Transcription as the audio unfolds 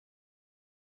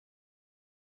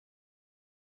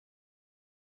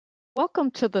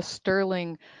Welcome to the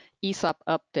Sterling ESOP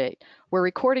update. We're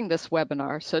recording this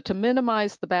webinar, so to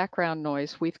minimize the background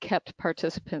noise, we've kept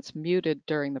participants muted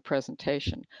during the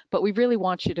presentation, but we really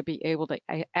want you to be able to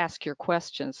ask your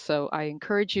questions. So I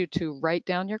encourage you to write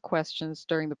down your questions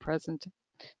during the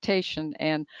presentation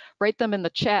and write them in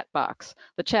the chat box.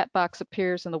 The chat box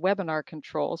appears in the webinar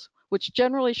controls, which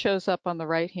generally shows up on the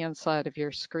right-hand side of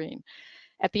your screen.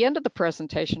 At the end of the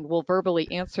presentation, we'll verbally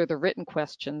answer the written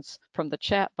questions from the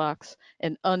chat box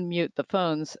and unmute the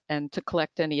phones and to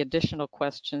collect any additional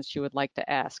questions you would like to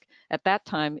ask. At that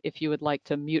time, if you would like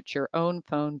to mute your own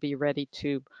phone, be ready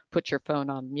to put your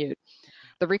phone on mute.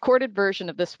 The recorded version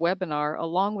of this webinar,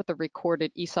 along with the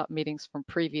recorded ESOP meetings from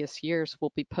previous years,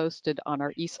 will be posted on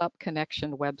our ESOP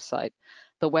Connection website.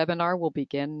 The webinar will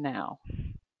begin now.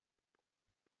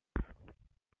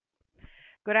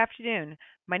 Good afternoon.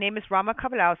 My name is Rama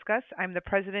Kavalauskas. I'm the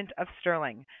president of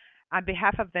Sterling. On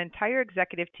behalf of the entire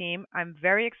executive team, I'm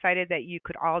very excited that you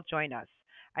could all join us.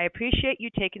 I appreciate you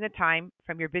taking the time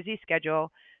from your busy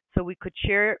schedule so we could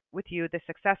share with you the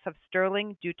success of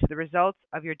Sterling due to the results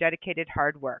of your dedicated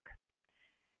hard work.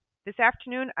 This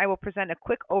afternoon, I will present a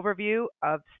quick overview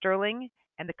of Sterling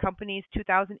and the company's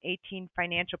 2018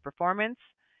 financial performance,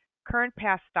 current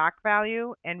past stock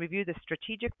value, and review the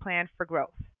strategic plan for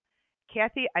growth.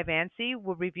 Kathy Ivancy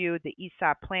will review the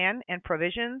ESOP plan and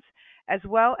provisions, as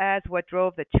well as what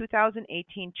drove the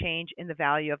 2018 change in the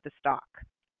value of the stock.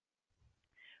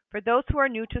 For those who are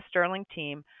new to Sterling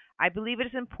team, I believe it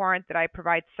is important that I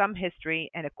provide some history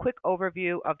and a quick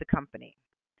overview of the company.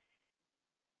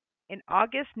 In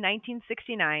August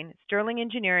 1969, Sterling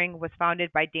Engineering was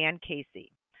founded by Dan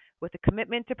Casey, with a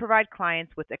commitment to provide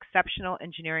clients with exceptional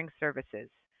engineering services.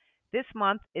 This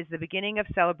month is the beginning of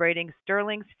celebrating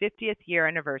Sterling's 50th year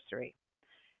anniversary.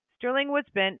 Sterling was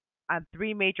built on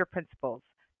three major principles: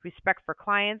 respect for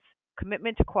clients,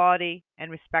 commitment to quality,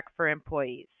 and respect for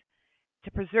employees.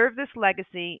 To preserve this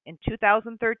legacy, in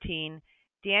 2013,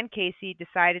 Dan Casey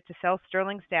decided to sell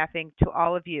Sterling Staffing to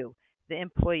all of you, the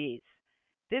employees.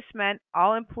 This meant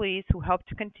all employees who helped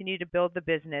to continue to build the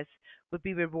business would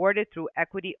be rewarded through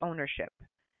equity ownership.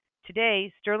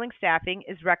 Today, Sterling Staffing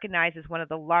is recognized as one of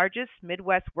the largest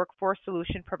Midwest workforce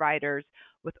solution providers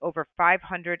with over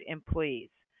 500 employees,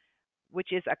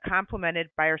 which is complemented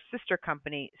by our sister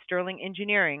company, Sterling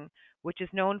Engineering, which is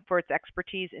known for its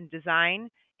expertise in design,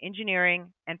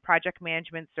 engineering, and project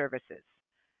management services.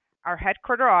 Our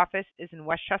headquarter office is in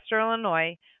Westchester,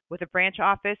 Illinois, with a branch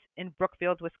office in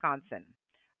Brookfield, Wisconsin.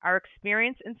 Our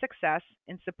experience and success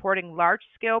in supporting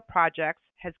large-scale projects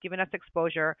has given us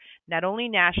exposure not only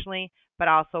nationally, but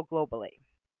also globally.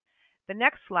 The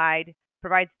next slide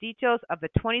provides details of the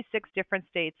 26 different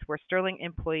states where Sterling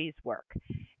employees work.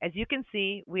 As you can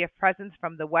see, we have presence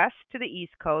from the West to the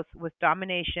East Coast with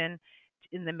domination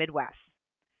in the Midwest.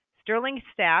 Sterling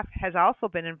staff has also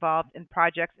been involved in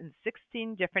projects in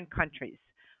 16 different countries.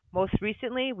 Most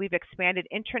recently, we've expanded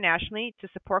internationally to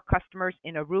support customers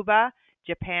in Aruba,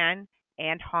 Japan,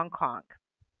 and Hong Kong.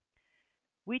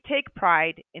 We take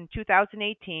pride in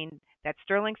 2018 that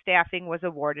Sterling Staffing was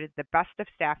awarded the Best of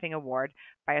Staffing Award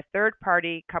by a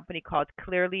third-party company called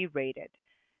Clearly Rated.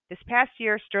 This past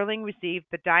year, Sterling received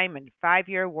the Diamond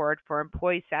 5-Year Award for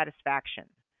Employee Satisfaction.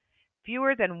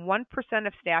 Fewer than 1%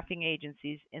 of staffing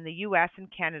agencies in the U.S. and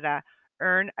Canada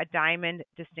earn a Diamond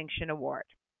Distinction Award.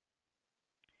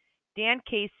 Dan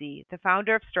Casey, the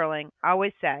founder of Sterling,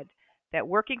 always said that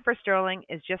working for Sterling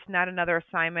is just not another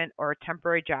assignment or a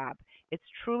temporary job. It's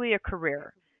truly a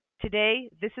career. Today,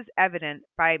 this is evident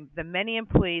by the many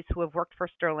employees who have worked for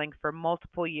Sterling for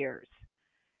multiple years.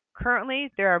 Currently,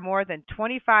 there are more than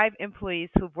 25 employees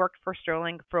who've worked for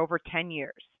Sterling for over 10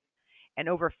 years, and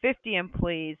over 50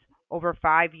 employees over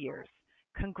 5 years.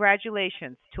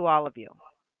 Congratulations to all of you.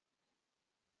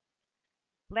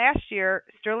 Last year,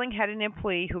 Sterling had an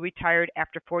employee who retired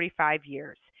after 45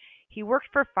 years. He worked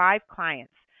for 5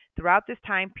 clients. Throughout this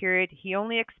time period, he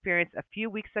only experienced a few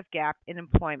weeks of gap in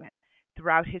employment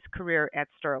throughout his career at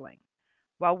Sterling.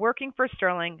 While working for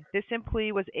Sterling, this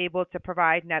employee was able to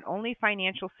provide not only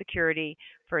financial security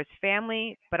for his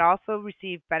family, but also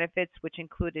receive benefits which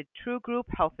included true group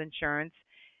health insurance,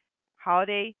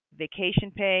 holiday,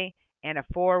 vacation pay, and a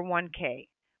 401k,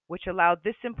 which allowed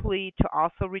this employee to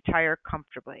also retire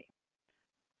comfortably.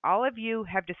 All of you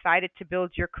have decided to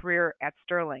build your career at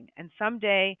Sterling, and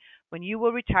someday when you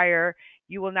will retire,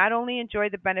 you will not only enjoy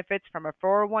the benefits from a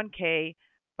 401k,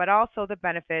 but also the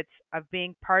benefits of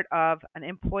being part of an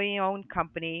employee-owned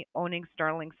company owning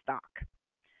Sterling stock.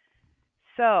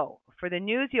 So, for the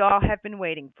news you all have been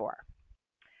waiting for,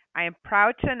 I am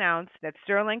proud to announce that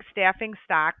Sterling Staffing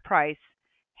stock price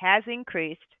has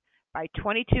increased by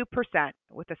 22%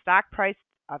 with a stock price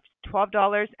of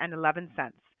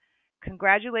 $12.11.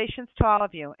 Congratulations to all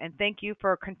of you, and thank you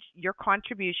for your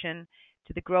contribution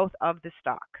to the growth of the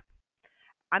stock.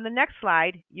 On the next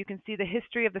slide, you can see the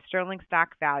history of the Sterling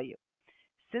stock value.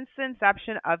 Since the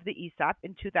inception of the ESOP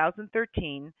in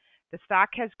 2013, the stock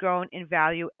has grown in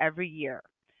value every year,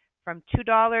 from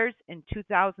 $2 in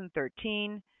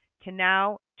 2013 to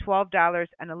now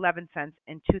 $12.11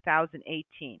 in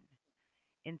 2018.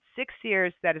 In 6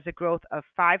 years, that is a growth of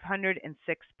 506%.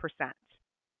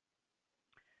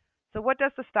 So what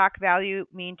does the stock value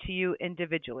mean to you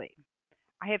individually?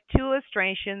 I have two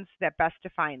illustrations that best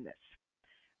define this.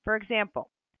 For example,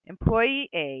 employee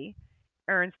A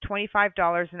earns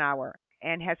 $25 an hour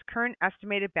and has current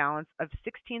estimated balance of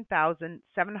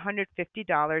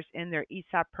 $16,750 in their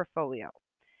ESOP portfolio.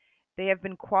 They have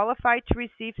been qualified to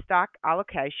receive stock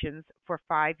allocations for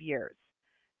 5 years.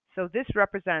 So this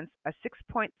represents a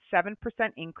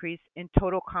 6.7% increase in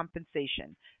total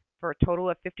compensation for a total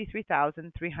of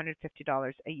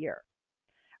 $53,350 a year.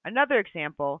 Another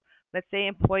example, let's say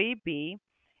employee B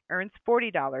earns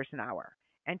 $40 an hour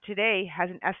and today has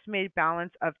an estimated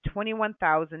balance of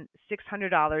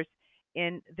 $21,600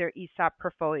 in their ESOP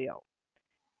portfolio.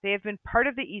 They have been part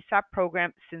of the ESOP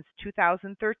program since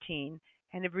 2013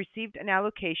 and have received an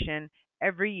allocation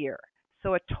every year,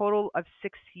 so a total of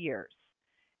 6 years.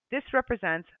 This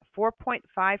represents a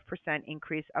 4.5%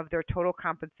 increase of their total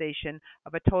compensation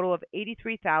of a total of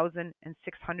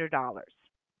 $83,600.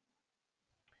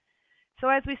 So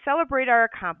as we celebrate our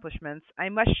accomplishments, I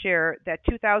must share that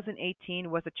 2018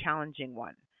 was a challenging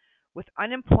one, with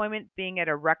unemployment being at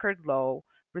a record low,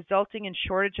 resulting in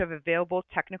shortage of available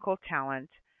technical talent,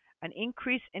 an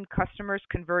increase in customers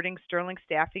converting Sterling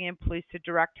staffing employees to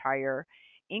direct hire,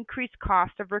 increased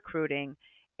cost of recruiting,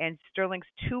 and Sterling's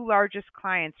two largest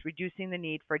clients reducing the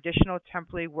need for additional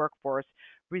temporary workforce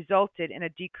resulted in a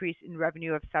decrease in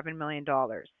revenue of $7 million.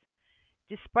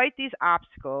 Despite these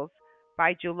obstacles,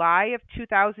 by July of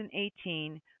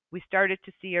 2018, we started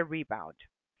to see a rebound.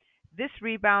 This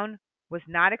rebound was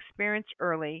not experienced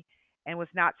early and was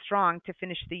not strong to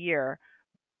finish the year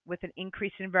with an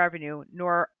increase in revenue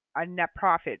nor a net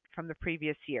profit from the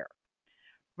previous year.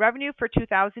 Revenue for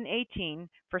 2018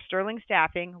 for Sterling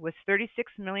Staffing was $36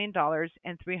 million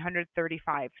and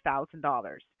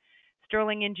 $335,000.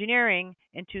 Sterling Engineering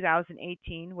in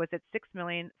 2018 was at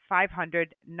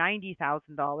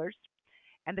 $6,590,000.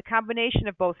 And the combination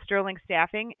of both Sterling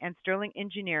Staffing and Sterling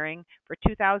Engineering for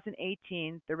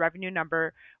 2018, the revenue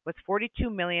number was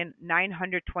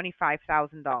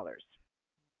 $42,925,000.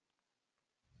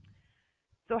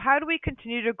 So how do we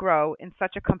continue to grow in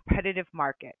such a competitive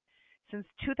market? Since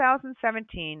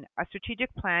 2017, a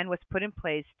strategic plan was put in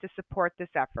place to support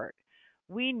this effort.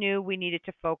 We knew we needed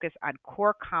to focus on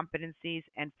core competencies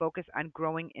and focus on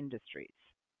growing industries.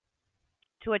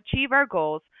 To achieve our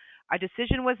goals, a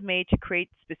decision was made to create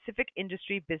specific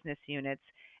industry business units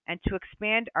and to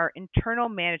expand our internal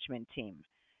management team.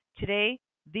 Today,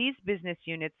 these business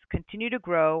units continue to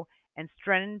grow and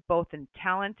strengthen both in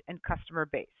talent and customer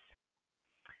base.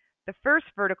 The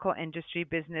first vertical industry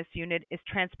business unit is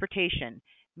transportation,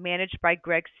 managed by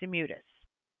Greg Simutis,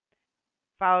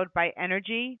 followed by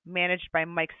energy, managed by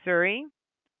Mike Suri,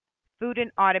 food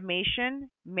and automation,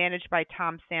 managed by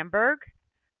Tom Sandberg,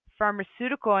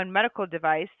 pharmaceutical and medical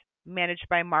device, managed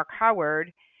by Mark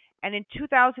Howard, and in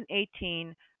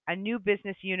 2018, a new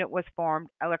business unit was formed,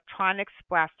 Electronics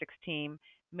Plastics Team,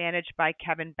 managed by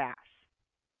Kevin Bass.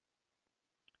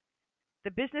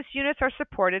 The business units are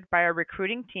supported by a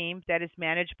recruiting team that is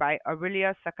managed by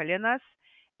Aurelia Sakalinas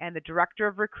and the Director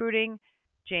of Recruiting,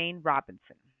 Jane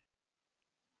Robinson.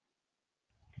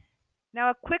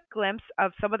 Now, a quick glimpse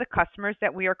of some of the customers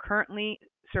that we are currently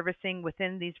servicing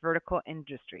within these vertical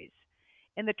industries.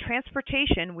 In the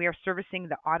transportation, we are servicing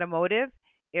the automotive,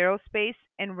 aerospace,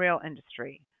 and rail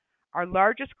industry. Our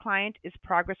largest client is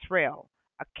Progress Rail,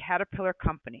 a Caterpillar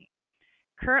company.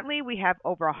 Currently, we have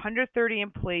over 130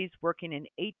 employees working in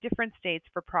 8 different states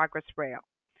for Progress Rail.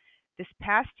 This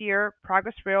past year,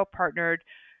 Progress Rail partnered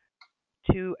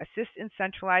to assist in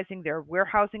centralizing their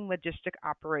warehousing logistic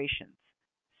operations.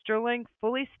 Sterling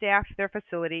fully staffed their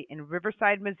facility in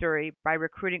Riverside, Missouri by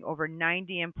recruiting over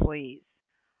 90 employees.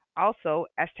 Also,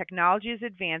 as technology is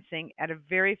advancing at a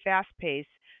very fast pace,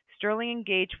 Sterling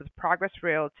engaged with Progress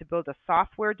Rail to build a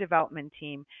software development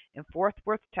team in Fort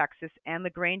Worth, Texas and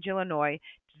LaGrange, Illinois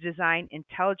to design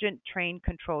intelligent train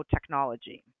control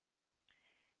technology.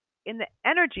 In the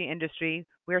energy industry,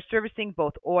 we are servicing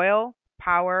both oil,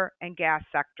 power, and gas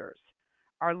sectors.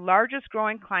 Our largest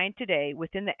growing client today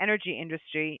within the energy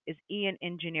industry is Ian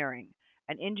Engineering,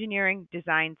 an engineering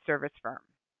design service firm.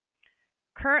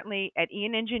 Currently, at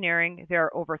Ian Engineering, there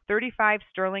are over 35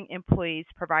 Sterling employees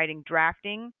providing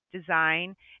drafting,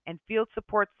 design, and field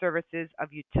support services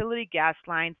of utility gas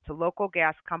lines to local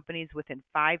gas companies within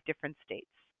 5 different states.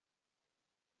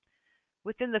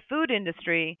 Within the food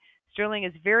industry, Sterling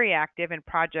is very active in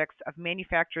projects of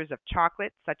manufacturers of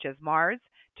chocolate, such as Mars,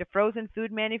 to frozen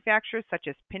food manufacturers such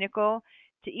as Pinnacle,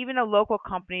 to even a local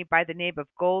company by the name of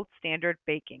Gold Standard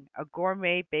Baking, a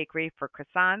gourmet bakery for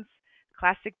croissants,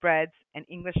 classic breads, and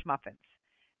English muffins.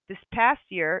 This past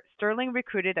year, Sterling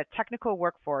recruited a technical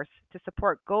workforce to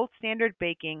support Gold Standard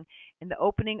Baking in the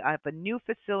opening of a new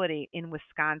facility in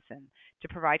Wisconsin to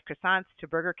provide croissants to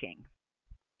Burger King.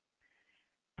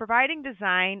 Providing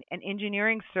design and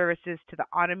engineering services to the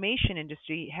automation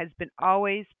industry has been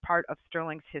always part of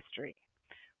Sterling's history.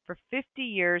 For 50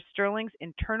 years, Sterling's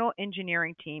internal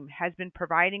engineering team has been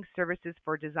providing services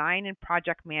for design and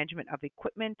project management of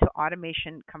equipment to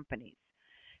automation companies.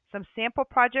 Some sample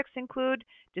projects include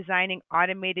designing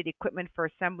automated equipment for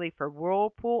assembly for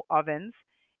Whirlpool ovens,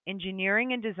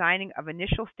 engineering and designing of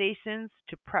initial stations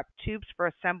to prep tubes for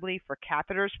assembly for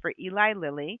catheters for Eli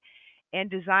Lilly, and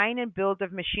design and build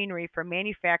of machinery for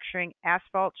manufacturing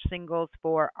asphalt shingles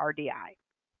for RDI.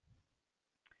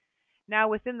 Now,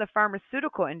 within the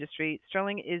pharmaceutical industry,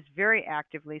 Sterling is very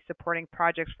actively supporting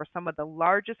projects for some of the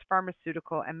largest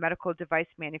pharmaceutical and medical device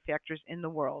manufacturers in the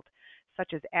world,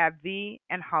 such as AbbVie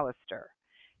and Hollister.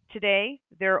 Today,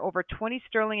 there are over 20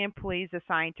 Sterling employees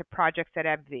assigned to projects at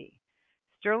AbbVie.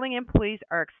 Sterling employees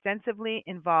are extensively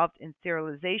involved in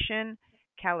serialization,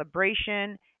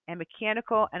 calibration, and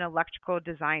mechanical and electrical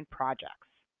design projects.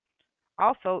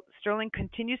 Also, Sterling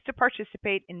continues to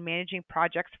participate in managing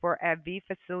projects for AbbVie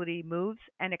facility moves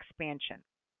and expansion.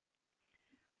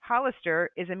 Hollister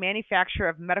is a manufacturer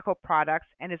of medical products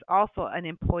and is also an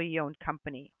employee-owned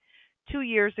company. 2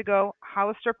 years ago,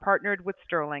 Hollister partnered with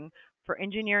Sterling for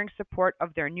engineering support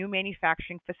of their new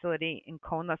manufacturing facility in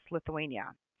Kaunas,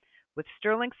 Lithuania. With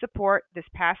Sterling support this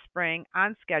past spring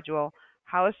on schedule,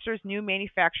 Hollister's new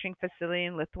manufacturing facility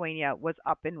in Lithuania was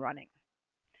up and running.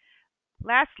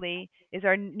 Lastly is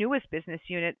our newest business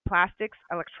unit, Plastics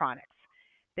Electronics.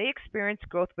 They experience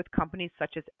growth with companies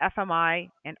such as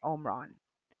FMI and Omron.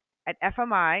 At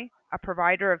FMI, a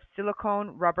provider of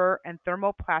silicone, rubber, and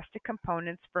thermoplastic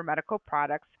components for medical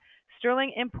products,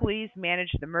 Sterling employees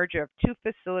manage the merger of two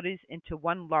facilities into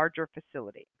one larger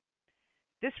facility.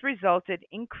 This resulted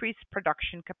in increased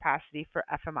production capacity for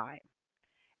FMI.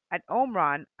 At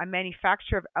Omron, a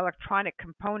manufacturer of electronic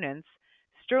components,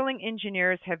 Sterling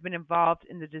engineers have been involved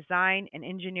in the design and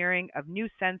engineering of new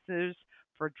sensors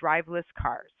for driverless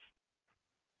cars.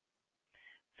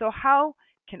 So how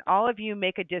can all of you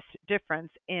make a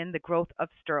difference in the growth of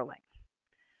Sterling?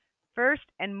 First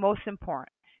and most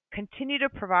important, continue to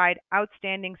provide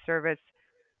outstanding service.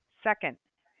 Second,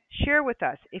 share with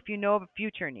us if you know of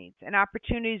future needs and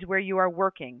opportunities where you are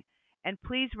working, and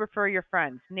please refer your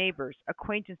friends, neighbors,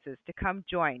 acquaintances to come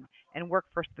join and work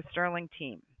for the Sterling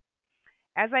team.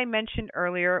 As I mentioned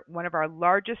earlier, one of our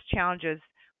largest challenges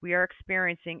we are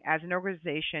experiencing as an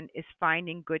organization is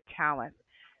finding good talent.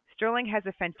 Sterling has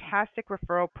a fantastic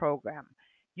referral program.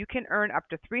 You can earn up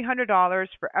to $300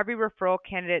 for every referral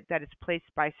candidate that is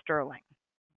placed by Sterling.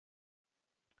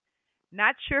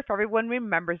 Not sure if everyone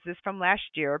remembers this from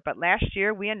last year, but last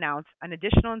year we announced an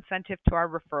additional incentive to our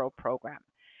referral program.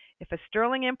 If a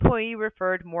Sterling employee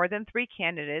referred more than 3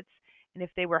 candidates, and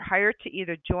if they were hired to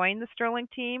either join the Sterling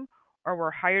team or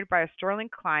were hired by a Sterling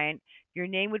client, your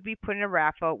name would be put in a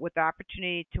raffle with the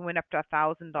opportunity to win up to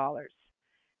 $1,000.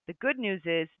 The good news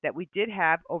is that we did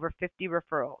have over 50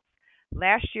 referrals.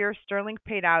 Last year, Sterling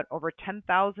paid out over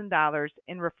 $10,000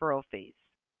 in referral fees.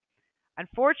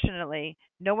 Unfortunately,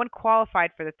 no one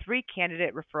qualified for the 3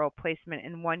 candidate referral placement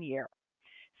in 1 year.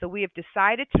 So we have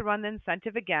decided to run the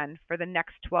incentive again for the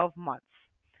next 12 months.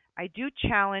 I do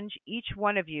challenge each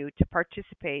one of you to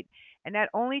participate and not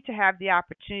only to have the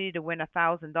opportunity to win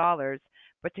 $1,000,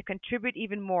 but to contribute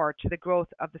even more to the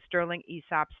growth of the Sterling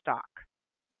ESOP stock.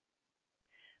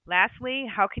 Lastly,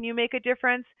 how can you make a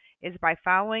difference? Is by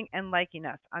following and liking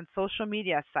us on social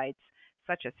media sites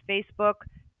such as Facebook,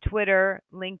 Twitter,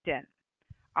 LinkedIn.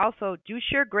 Also, do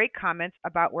share great comments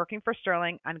about working for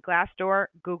Sterling on Glassdoor,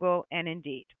 Google, and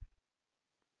Indeed.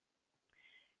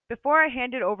 Before I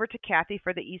hand it over to Kathy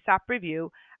for the ESOP review,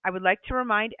 I would like to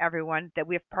remind everyone that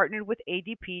we have partnered with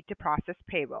ADP to process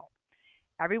payroll.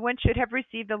 Everyone should have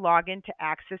received a login to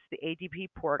access the ADP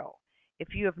portal.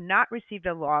 If you have not received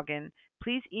a login,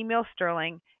 please email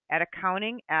Sterling at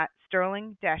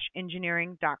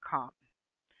accounting@sterling-engineering.com.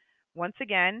 Once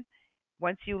again,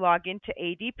 once you log into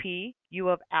ADP, you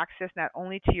will have access not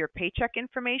only to your paycheck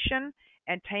information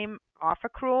and time off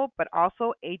accrual, but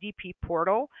also ADP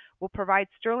portal will provide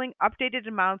Sterling updated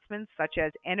announcements such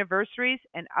as anniversaries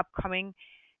and upcoming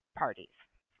parties.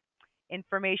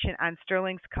 Information on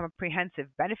Sterling's comprehensive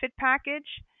benefit package,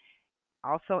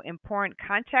 also important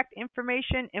contact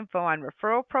information, info on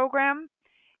referral program,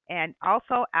 and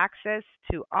also access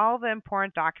to all the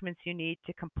important documents you need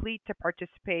to complete to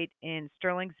participate in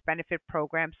Sterling's benefit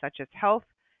programs such as health,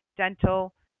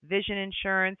 dental, vision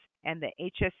insurance, and the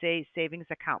HSA savings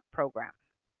account program.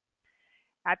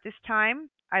 At this time,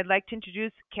 I'd like to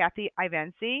introduce Kathy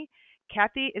Ivanzi.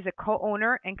 Kathy is a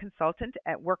co-owner and consultant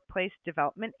at Workplace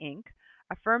Development, Inc.,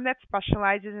 a firm that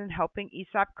specializes in helping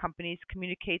ESOP companies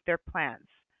communicate their plans.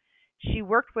 She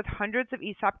worked with hundreds of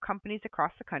ESOP companies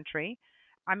across the country.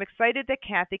 I'm excited that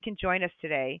Kathy can join us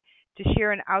today to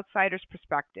share an outsider's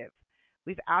perspective.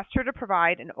 We've asked her to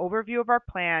provide an overview of our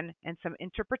plan and some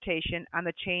interpretation on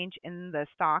the change in the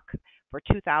stock for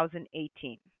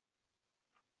 2018.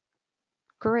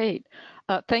 Great.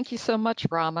 Thank you so much,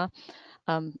 Rama.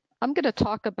 I'm going to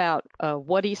talk about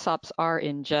what ESOPs are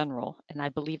in general, and I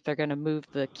believe they're going to move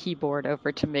the keyboard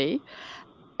over to me.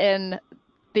 And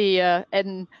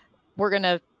and we're going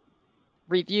to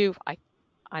review.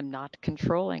 I'm not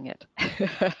controlling it.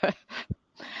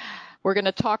 We're going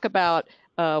to talk about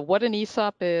what an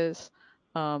ESOP is,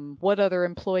 what other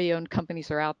employee-owned companies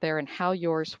are out there, and how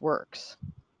yours works.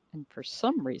 And for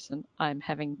some reason, I'm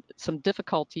having some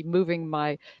difficulty moving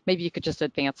maybe you could just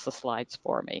advance the slides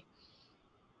for me.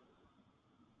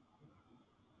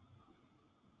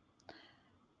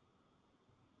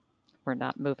 We're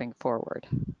not moving forward.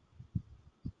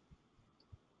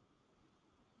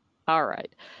 All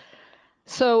right.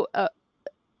 So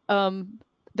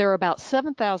there are about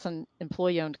 7,000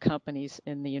 employee-owned companies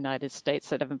in the United States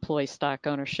that have employee stock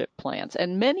ownership plans,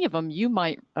 and many of them you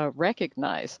might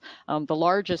recognize. The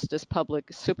largest is public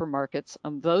supermarkets.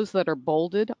 Those that are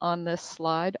bolded on this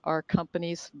slide are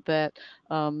companies that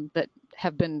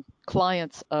have been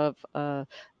clients of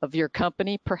your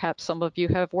company. Perhaps some of you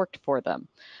have worked for them.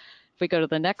 If we go to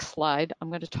the next slide, I'm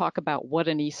going to talk about what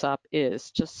an ESOP is,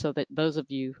 just so that those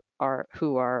of you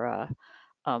who are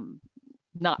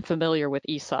not familiar with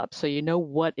ESOP, so you know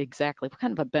what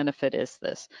kind of a benefit is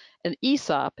this. An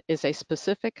ESOP is a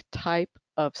specific type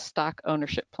of stock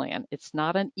ownership plan. It's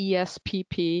not an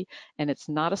ESPP and it's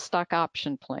not a stock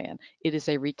option plan. It is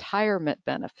a retirement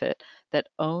benefit that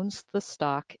owns the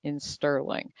stock in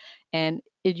sterling. And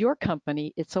in your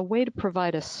company, it's a way to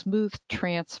provide a smooth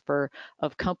transfer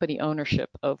of company ownership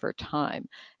over time.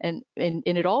 And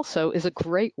it also is a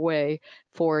great way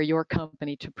for your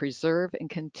company to preserve and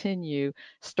continue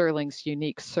Sterling's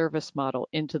unique service model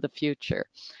into the future.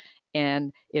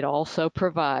 And it also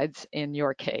provides, in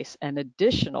your case, an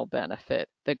additional benefit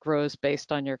that grows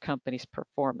based on your company's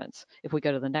performance. If we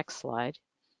go to the next slide.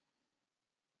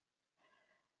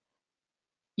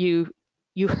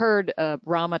 You heard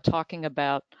Rama talking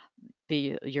about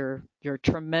your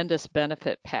tremendous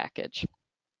benefit package.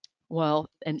 Well,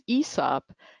 an ESOP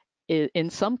in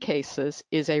some cases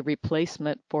is a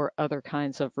replacement for other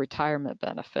kinds of retirement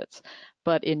benefits.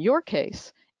 But in your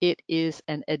case, it is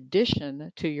an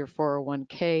addition to your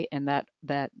 401k and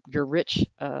that your rich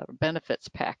benefits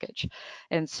package.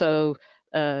 And so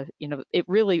it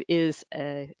really is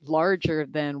larger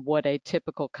than what a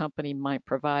typical company might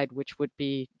provide, which would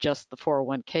be just the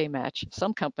 401k match.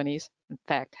 Some companies, in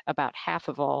fact, about half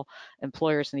of all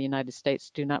employers in the United States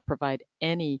do not provide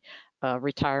any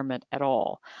retirement at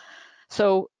all.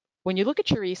 So when you look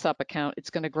at your ESOP account, it's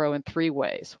going to grow in three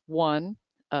ways. One,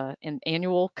 an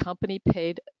annual company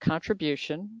paid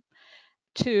contribution.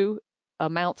 Two,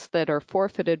 amounts that are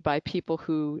forfeited by people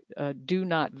who do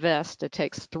not vest. It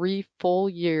takes 3 full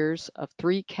years of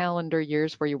 3 calendar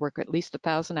years where you work at least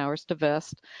 1,000 hours to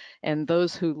vest. And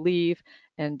those who leave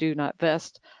and do not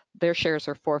vest, their shares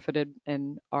are forfeited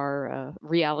and are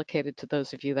reallocated to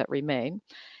those of you that remain.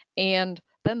 And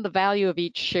then the value of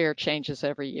each share changes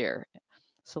every year.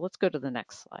 So let's go to the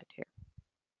next slide here.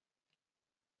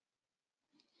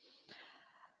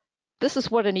 This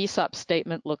is what an ESOP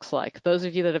statement looks like. Those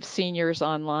of you that have seen yours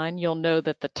online, you'll know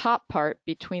that the top part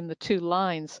between the two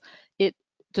lines, it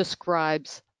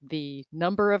describes the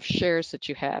number of shares that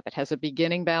you have. It has a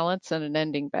beginning balance and an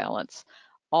ending balance.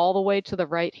 All the way to the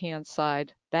right-hand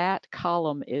side, that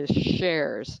column is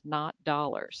shares, not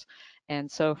dollars. And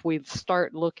so if we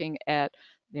start looking at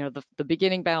the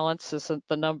beginning balance is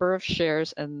the number of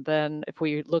shares, and then if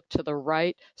we look to the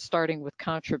right, starting with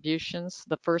contributions,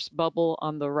 the first bubble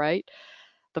on the right,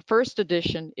 the first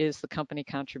addition is the company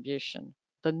contribution.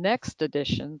 The next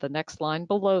addition, the next line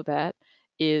below that,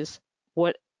 is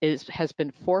what has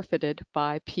been forfeited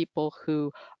by people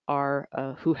who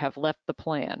have left the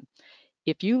plan.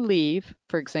 If you leave,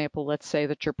 for example, let's say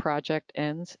that your project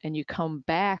ends and you come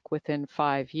back within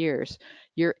 5 years,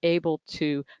 you're able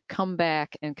to come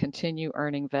back and continue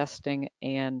earning vesting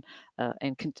and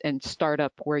start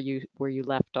up where you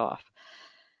left off.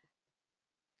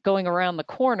 Going around the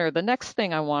corner, the next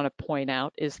thing I want to point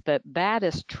out is that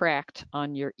is tracked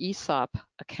on your ESOP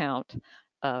account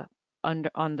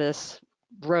on this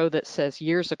row that says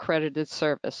years accredited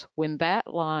service. When that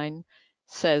line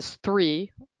says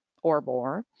 3 or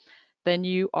more, then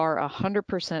you are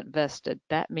 100% vested.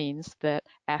 That means that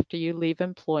after you leave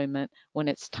employment, when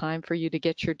it's time for you to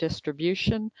get your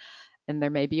distribution, and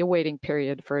there may be a waiting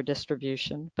period for a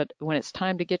distribution, but when it's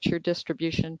time to get your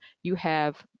distribution, you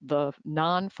have the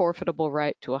non-forfeitable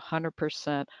right to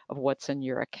 100% of what's in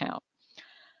your account.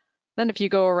 Then if you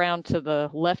go around to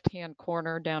the left-hand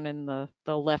corner, down in the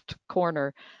left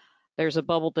corner, there's a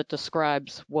bubble that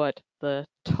describes what the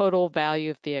total value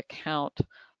of the account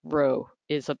row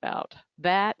is about.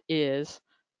 That is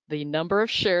the number of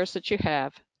shares that you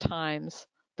have times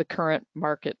the current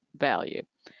market value.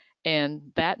 And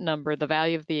that number, the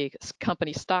value of the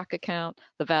company stock account,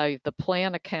 the value of the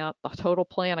plan account, the total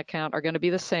plan account are going to be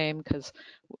the same because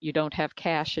you don't have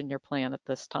cash in your plan at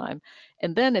this time.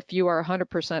 And then if you are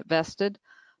 100% vested,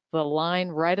 the line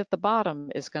right at the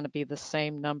bottom is going to be the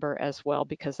same number as well,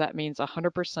 because that means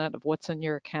 100% of what's in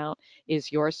your account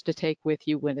is yours to take with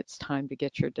you when it's time to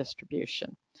get your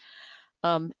distribution.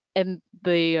 And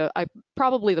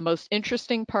probably the most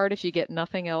interesting part, if you get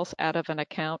nothing else out of an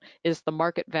account, is the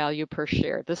market value per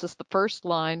share. This is the first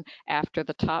line after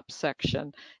the top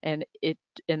section, and it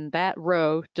in that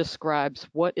row describes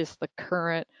what is the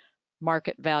current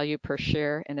market value per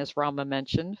share. And as Rama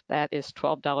mentioned, that is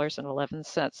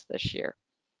 $12.11 this year.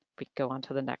 We can go on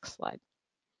to the next slide.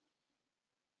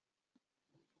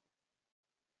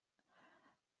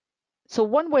 So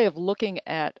one way of looking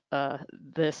at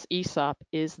this ESOP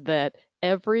is that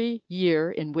every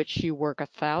year in which you work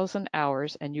 1,000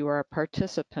 hours and you are a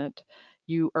participant,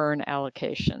 you earn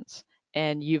allocations.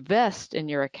 And you vest in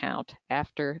your account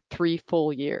after 3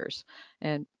 full years.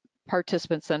 And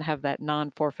participants then have that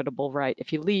non-forfeitable right.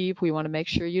 If you leave, we want to make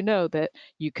sure you know that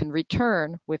you can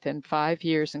return within 5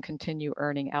 years and continue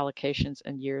earning allocations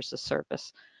and years of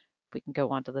service. We can go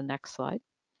on to the next slide.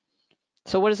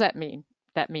 So what does that mean?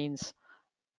 That means,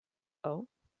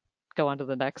 go on to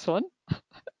the next one.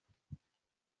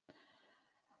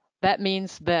 That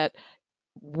means that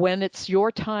when it's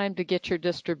your time to get your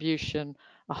distribution,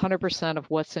 100% of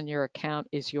what's in your account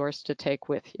is yours to take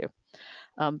with you.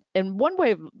 And one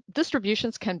way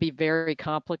distributions can be very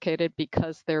complicated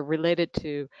because they're related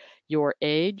to your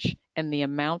age and the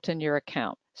amount in your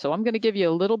account. So I'm going to give you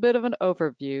a little bit of an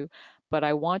overview, but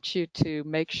I want you to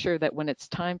make sure that when it's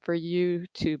time for you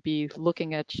to be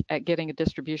looking at getting a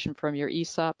distribution from your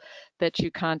ESOP, that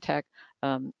you contact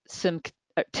Tim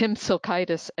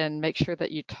Silkaitis and make sure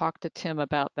that you talk to Tim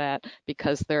about that,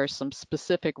 because there are some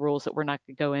specific rules that we're not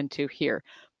going to go into here.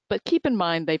 But keep in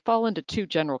mind, they fall into 2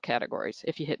 general categories.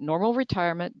 If you hit normal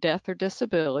retirement, death, or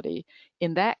disability,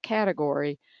 in that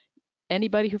category,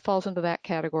 anybody who falls into that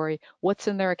category, what's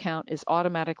in their account is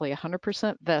automatically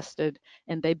 100% vested,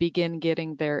 and they begin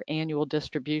getting their annual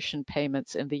distribution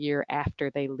payments in the year after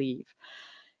they leave.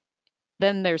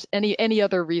 Then there's any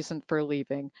other reason for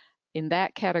leaving. In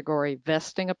that category,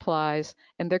 vesting applies,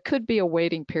 and there could be a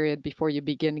waiting period before you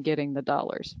begin getting the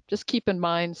dollars. Just keep in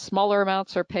mind, smaller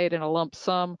amounts are paid in a lump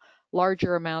sum,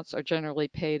 larger amounts are generally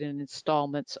paid in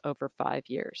installments over 5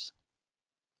 years.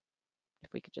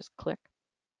 If we could just click.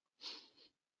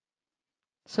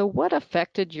 So what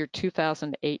affected your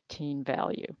 2018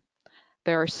 value?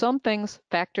 There are some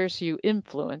factors you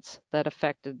influence that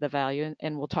affected the value,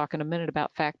 and we'll talk in a minute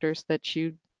about factors that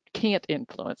you can't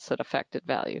influence that affected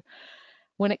value.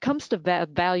 When it comes to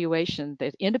valuation,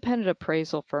 the independent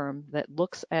appraisal firm that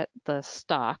looks at the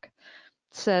stock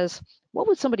says, what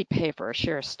would somebody pay for a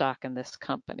share of stock in this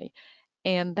company?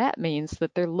 And that means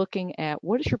that they're looking at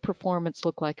what does your performance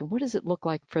look like and what does it look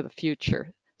like for the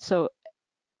future? So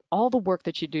all the work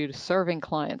that you do to serving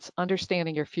clients,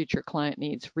 understanding your future client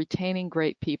needs, retaining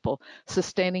great people,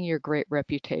 sustaining your great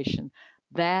reputation,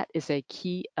 that is a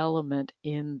key element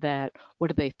in that. What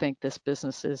do they think this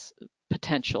business's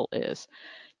potential is?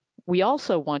 We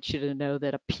also want you to know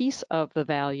that a piece of the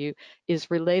value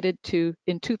is related to,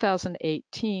 in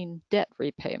 2018, debt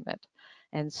repayment.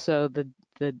 And so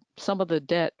some of the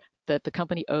debt that the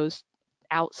company owes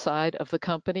outside of the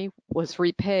company was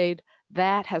repaid.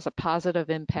 That has a positive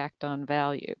impact on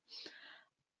value.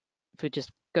 If we just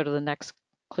go to the next,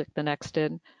 click the next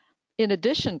in. In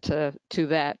addition to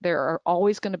that, there are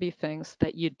always going to be things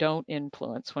that you don't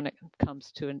influence when it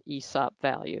comes to an ESOP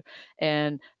value.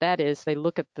 And that is they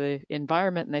look at the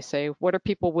environment and they say, what are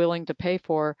people willing to pay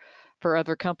for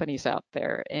other companies out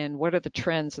there? And what are the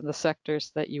trends in the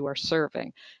sectors that you are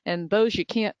serving? And those you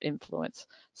can't influence.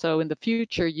 So in the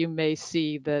future, you may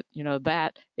see that,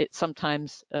 that it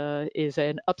sometimes is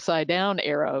an upside down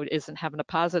arrow, isn't having a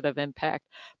positive impact,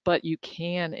 but you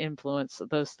can influence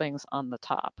those things on the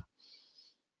top.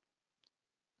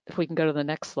 If we can go to the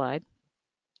next slide.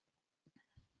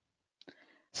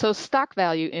 So stock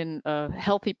value in a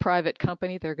healthy private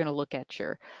company, they're going to look at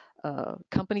your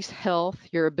company's health,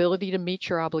 your ability to meet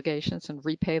your obligations and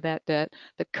repay that debt,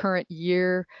 the current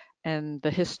year, and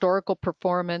the historical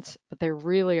performance, but they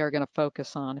really are going to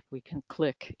focus on, if we can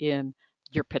click in,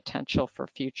 your potential for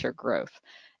future growth.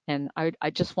 And I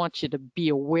just want you to be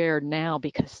aware now,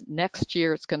 because next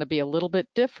year it's going to be a little bit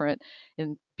different.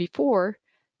 And before,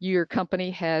 your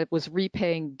company was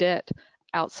repaying debt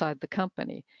outside the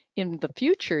company. In the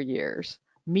future years,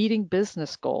 meeting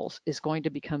business goals is going to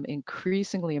become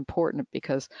increasingly important,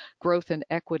 because growth and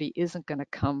equity isn't going to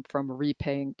come from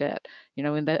repaying debt.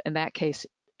 In that case,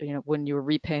 when you were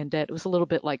repaying debt, it was a little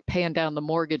bit like paying down the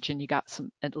mortgage and you got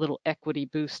a little equity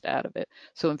boost out of it.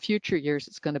 So in future years,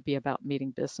 it's going to be about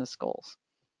meeting business goals.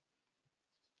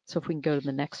 So if we can go to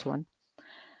the next one.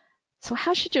 So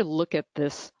how should you look at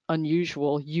this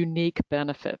unusual, unique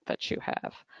benefit that you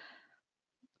have?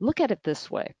 Look at it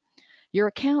this way. Your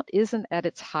account isn't at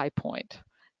its high point.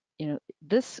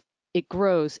 This it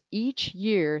grows each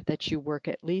year that you work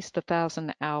at least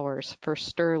 1,000 hours for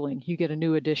Sterling. You get a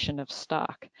new edition of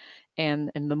stock, and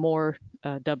the more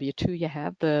W-2 you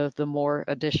have, the more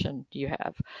addition you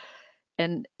have.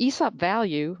 And ESOP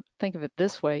value, think of it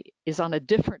this way, is on a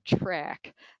different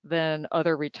track than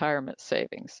other retirement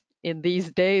savings. In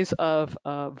these days of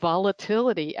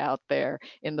volatility out there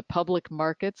in the public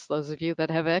markets, those of you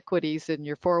that have equities in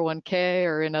your 401k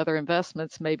or in other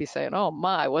investments may be saying, oh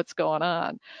my, what's going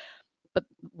on? But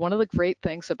one of the great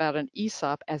things about an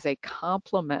ESOP as a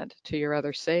complement to your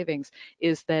other savings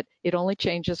is that it only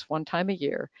changes one time a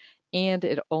year, and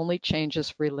it only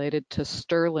changes related to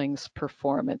Sterling's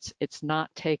performance. It's not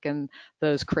taken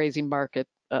those crazy market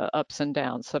ups and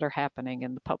downs that are happening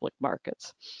in the public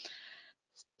markets.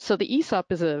 So the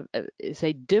ESOP is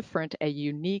a different, a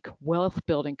unique wealth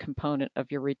building component of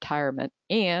your retirement,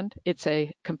 and it's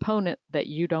a component that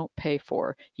you don't pay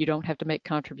for. You don't have to make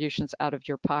contributions out of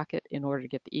your pocket in order to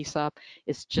get the ESOP.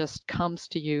 It just comes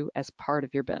to you as part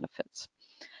of your benefits.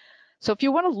 So if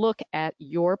you want to look at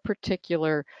your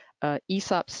particular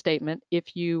ESOP statement,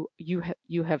 if you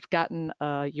have gotten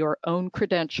your own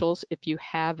credentials, if you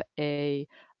have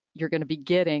you're going to be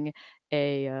getting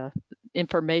a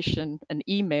an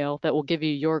email that will give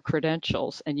you your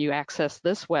credentials, and you access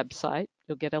this website,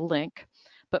 you'll get a link.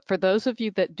 But for those of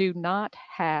you that do not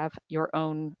have your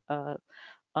own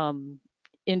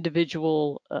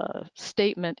individual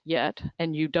statement yet,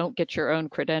 and you don't get your own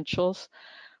credentials,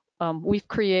 we've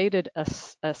created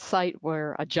a site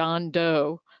a John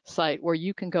Doe site where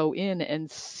you can go in and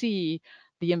see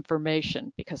the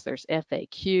information, because there's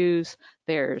FAQs,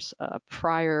 there's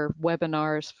prior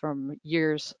webinars from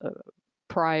years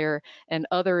prior, and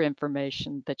other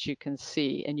information that you can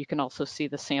see. And you can also see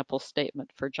the sample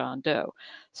statement for John Doe.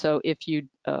 So if you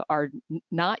are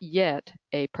not yet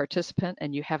a participant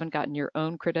and you haven't gotten your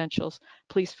own credentials,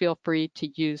 please feel free to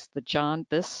use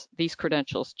these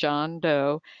credentials, John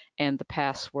Doe, and the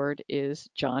password is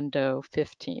John Doe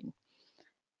 15.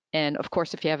 And of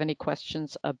course, if you have any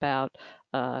questions about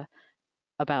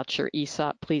your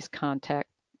ESOP, please contact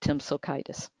Tim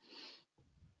Silkaitis.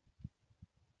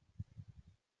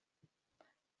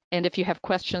 And if you have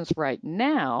questions right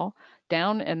now,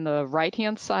 down in the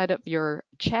right-hand side of your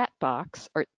chat box,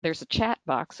 or there's a chat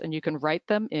box, and you can write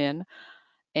them in.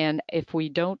 And if we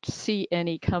don't see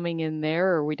any coming in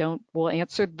there, or we'll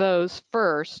answer those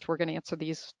first. We're going to answer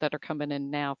these that are coming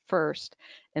in now first.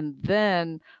 And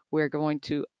then we're going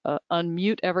to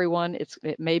unmute everyone.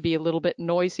 It may be a little bit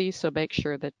noisy, so make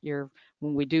sure that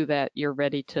when we do that, you're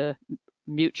ready to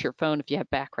mute your phone if you have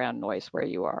background noise where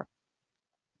you are.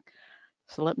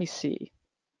 So let me see.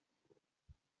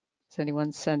 Is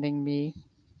anyone sending me?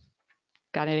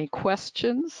 Got any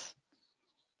questions?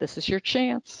 This is your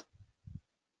chance.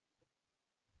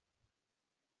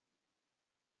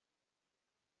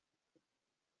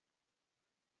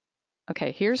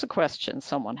 Okay, here's a question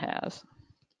someone has.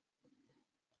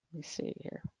 Let me see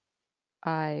here.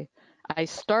 I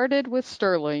started with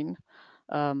Sterling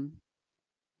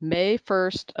May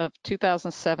 1st of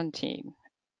 2017.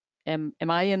 Am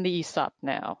I in the ESOP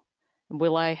now?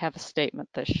 Will I have a statement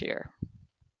this year?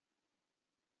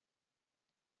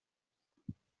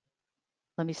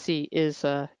 Let me see. Is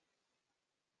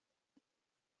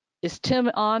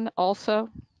Tim on also?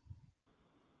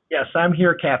 Yes, I'm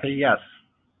here, Kathy. Yes.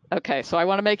 Okay, so I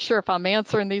want to make sure if I'm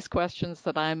answering these questions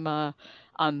that I'm I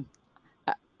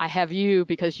have you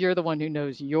because you're the one who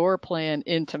knows your plan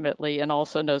intimately and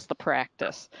also knows the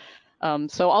practice.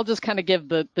 So I'll just kind of give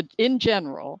the in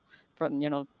general from,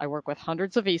 I work with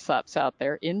hundreds of ESOPs out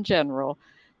there. In general,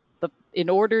 in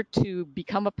order to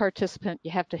become a participant,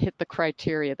 you have to hit the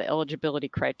criteria, the eligibility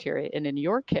criteria. And in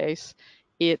your case,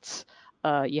 it's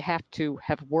you have to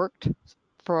have worked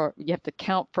you have to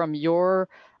count from your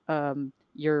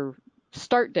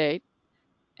start date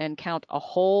and count a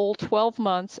whole 12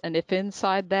 months. And if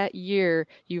inside that year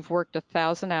you've worked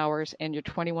 1,000 hours and you're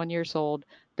 21 years old,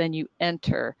 then you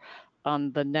enter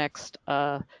on the next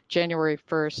January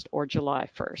 1st or July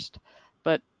 1st.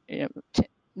 But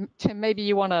Tim, maybe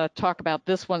you want to talk about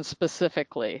this one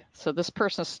specifically. So this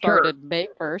person Sure. started May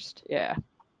 1st. Yeah.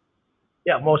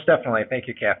 Yeah, most definitely. Thank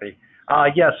you, Kathy.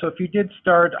 So if you did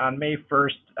start on May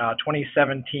 1st,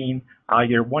 2017,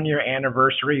 your 1 year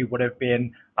anniversary would have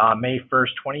been May 1st,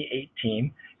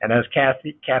 2018. And as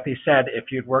Kathy said,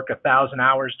 if you'd work 1,000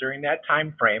 hours during that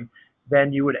time frame,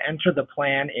 then you would enter the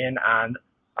plan in on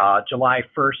July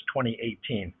 1st,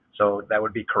 2018. So that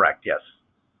would be correct, yes.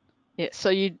 Yeah, so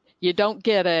you don't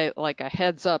get a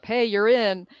heads up, hey, you're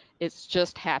in. It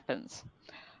just happens.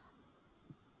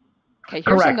 Okay,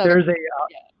 here's Correct. another.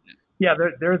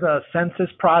 There's a census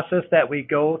process that we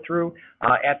go through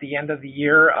at the end of the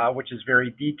year, which is very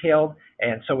detailed.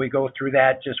 And so we go through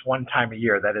that just one time a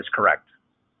year. That is correct.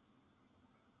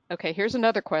 Okay, here's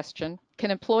another question.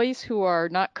 Can employees who are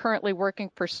not currently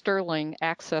working for Sterling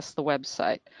access the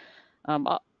website? Um,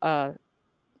 uh, uh,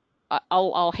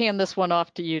 I'll hand this one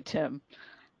off to you, Tim.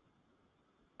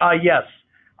 Yes.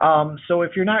 So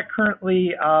if you're not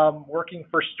currently working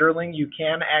for Sterling, you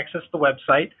can access the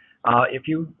website. If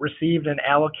you received an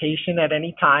allocation at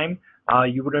any time,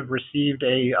 you would have received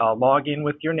a login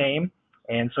with your name,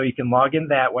 and so you can log in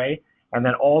that way. And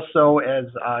then also, as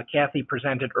Kathy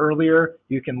presented earlier,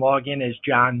 you can log in as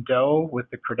John Doe with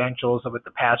the credentials with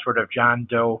the password of John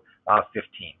Doe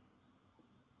 15.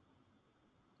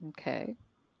 Okay.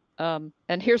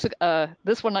 And here's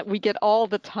this one we get all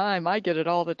the time. I get it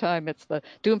all the time.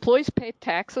 Do employees pay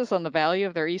taxes on the value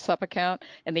of their ESOP account?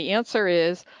 And the answer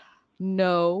is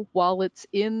no. While it's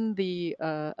in the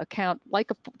account,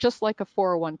 just like a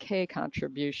 401k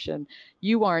contribution,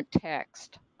 you aren't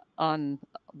taxed on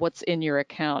what's in your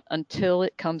account until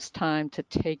it comes time to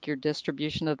take your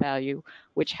distribution of value,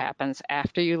 which happens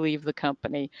after you leave the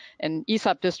company. And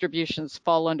ESOP distributions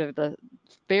fall under the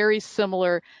very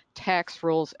similar tax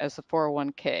rules as a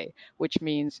 401k, which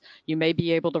means you may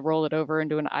be able to roll it over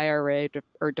into an IRA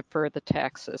or defer the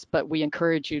taxes. But we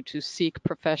encourage you to seek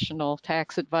professional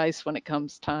tax advice when it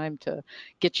comes time to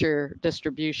get your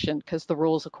distribution, because the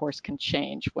rules, of course, can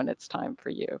change when it's time for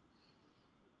you.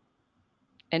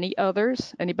 Any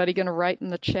others? Anybody going to write in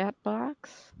the chat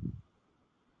box?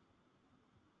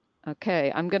 Okay,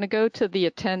 I'm going to go to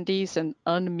the attendees and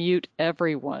unmute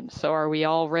everyone. So are we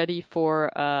all ready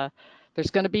for,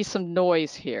 there's going to be some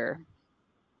noise here.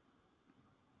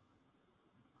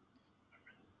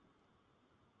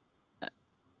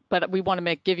 But we want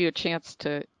to give you a chance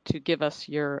to give us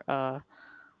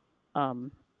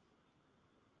um,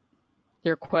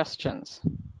 your questions.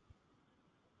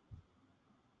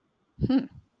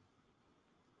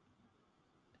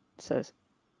 It says,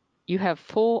 you have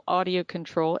full audio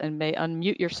control and may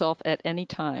unmute yourself at any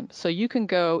time. So you can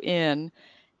go in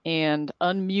and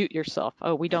unmute yourself.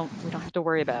 Oh, we don't have to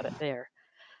worry about it there.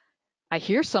 I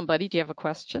hear somebody. Do you have a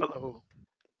question? Hello.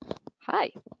 Hi,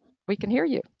 we can hear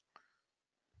you.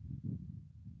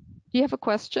 Do you have a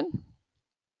question?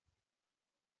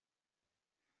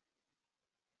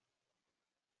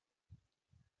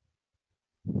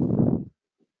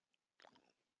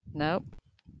 No,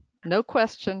 no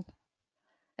question.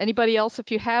 Anybody else?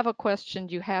 If you have a question,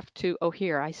 you have to, oh,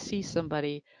 here, I see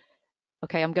somebody.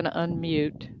 Okay, I'm going to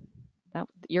unmute. Now,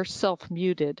 you're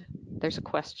self-muted. There's a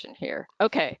question here.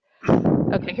 Okay,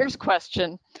 here's a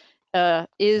question.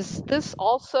 Is this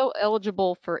also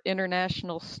eligible for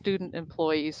international student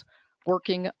employees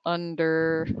working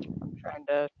under, I'm trying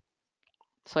to,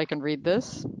 so I can read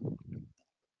this.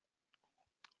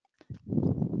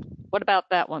 What about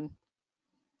that one,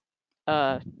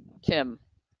 Tim?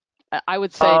 I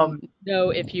would say Um,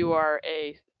 no if you are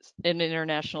an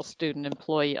international student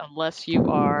employee, unless you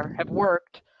have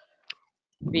worked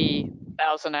the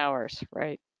 1,000 hours,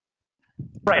 right?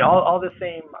 right. All the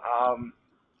same.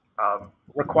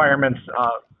 requirements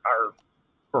are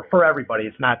for everybody.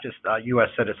 It's not just U.S.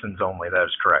 citizens only. That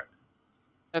is correct.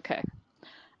 Okay.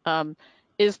 Um,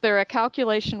 is there a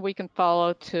calculation we can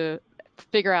follow to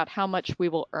figure out how much we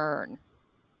will earn?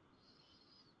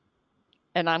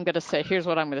 And I'm going to say, here's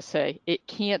what I'm going to say. You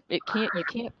can't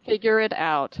figure it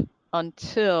out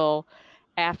until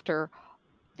after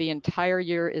the entire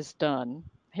year is done.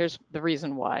 Here's the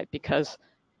reason why, because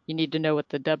you need to know what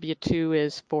the W-2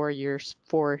 is for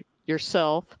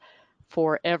yourself,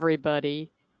 for everybody,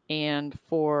 and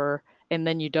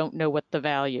then you don't know what the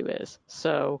value is.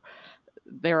 So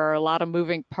there are a lot of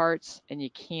moving parts, and you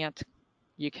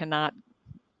cannot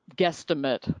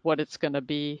guesstimate what it's going to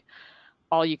be.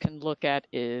 All you can look at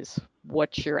is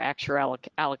what your actual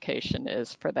allocation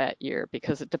is for that year,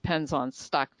 because it depends on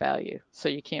stock value. So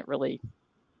you can't really,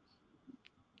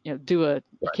 you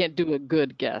can't do a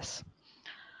good guess.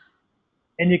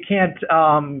 And you can't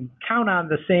count on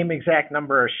the same exact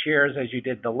number of shares as you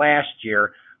did the last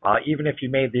year, even if you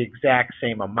made the exact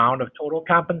same amount of total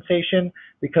compensation,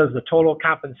 because the total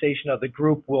compensation of the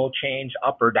group will change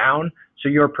up or down. So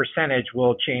your percentage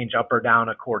will change up or down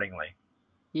accordingly.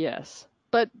 Yes.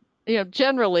 But,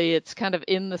 generally it's kind of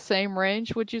in the same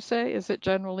range, would you say? Is it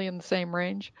generally in the same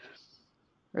range?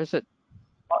 Or is it?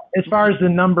 As far as the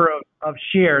number of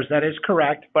shares, that is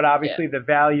correct, but Yeah. obviously the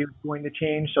value is going to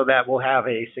change, so that will have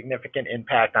a significant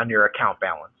impact on your account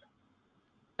balance.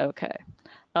 Okay.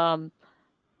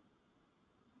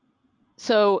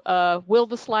 So will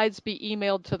the slides be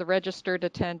emailed to the registered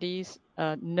attendees?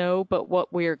 No, but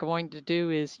what we are going to do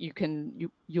is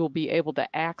you'll be able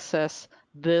to access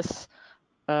this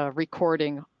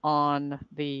recording on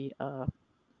the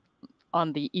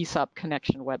ESOP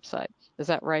Connection website. Is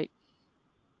that right?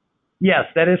 Yes,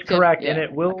 that is Tim? correct, and Yeah.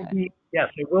 it will Okay. be, yes,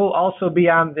 it will also be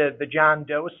on the John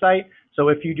Doe site. So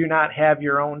if you do not have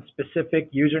your own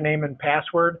specific username and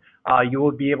password, you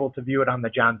will be able to view it on the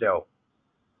John Doe.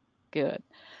 Good.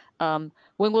 When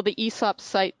will the ESOP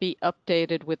site be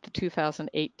updated with the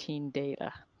 2018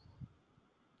 data?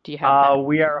 Do you have that?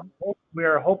 We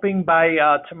are hoping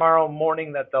by tomorrow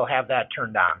morning that they'll have that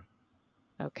turned on.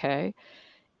 Okay.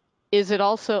 Is it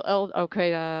also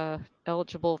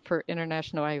eligible for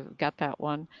international? I got that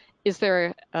one. Is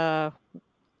there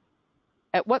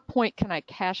at what point can I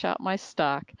cash out my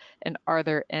stock, and are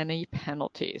there any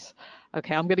penalties?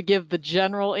 Okay, I'm going to give the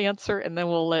general answer, and then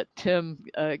we'll let Tim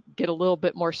get a little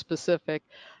bit more specific.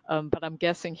 But I'm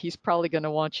guessing he's probably going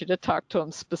to want you to talk to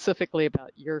him specifically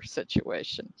about your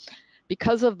situation.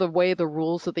 Because of the way the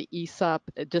rules of the ESOP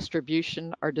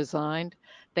distribution are designed,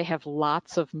 they have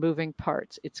lots of moving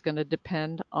parts. It's going to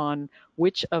depend on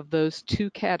which of those two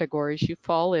categories you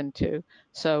fall into.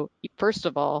 So first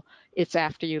of all, it's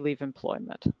after you leave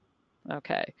employment.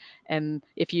 Okay. And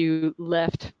if you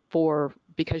left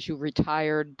because you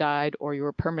retired, died, or you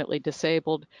were permanently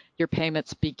disabled, your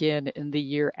payments begin in the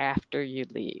year after you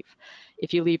leave.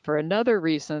 If you leave for another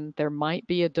reason, there might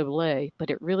be a delay, but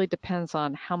it really depends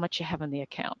on how much you have in the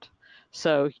account.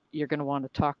 So you're going to want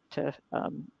to talk to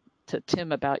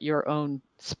Tim about your own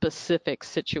specific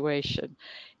situation.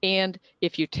 And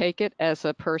if you take it as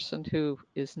a person who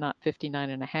is not 59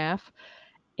 and a half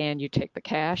and you take the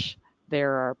cash,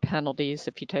 there are penalties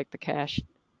if you take the cash,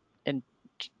 and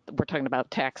we're talking about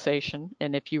taxation.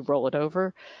 And if you roll it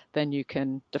over, then you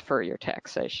can defer your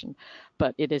taxation.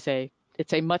 But it's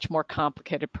a much more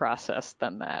complicated process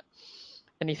than that.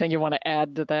 Anything you want to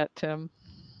add to that, Tim?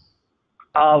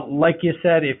 Like you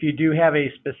said, if you do have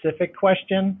a specific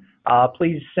question,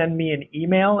 please send me an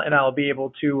email and I'll be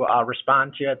able to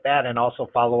respond to you at that and also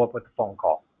follow up with a phone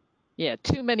call. Yeah,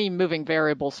 too many moving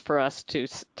variables for us to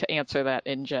answer that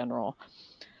in general.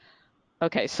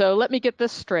 Okay, so let me get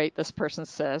this straight. This person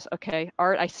says, okay,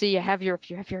 Art, I see you have your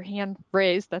hand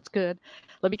raised. That's good.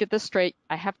 Let me get this straight.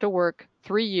 I have to work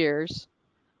 3 years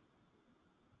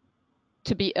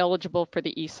to be eligible for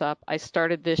the ESOP. I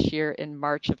started this year in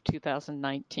March of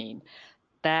 2019.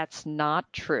 That's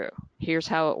not true. Here's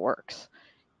how it works.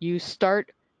 You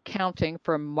start counting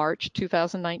from March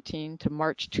 2019 to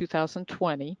March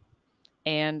 2020.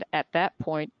 And at that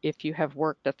point, if you have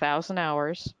worked 1,000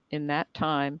 hours in that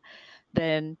time,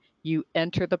 then you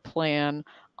enter the plan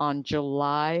on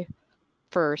July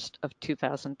 1st of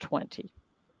 2020.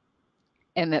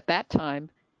 And at that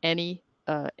time,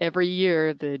 every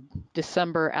year, the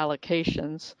December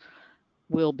allocations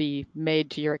will be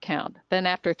made to your account. Then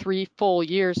after 3 full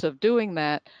years of doing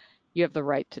that, you have the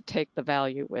right to take the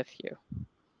value with you. Do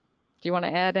you want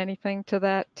to add anything to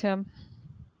that, Tim?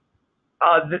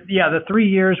 The 3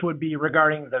 years would be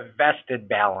regarding the vested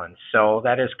balance. So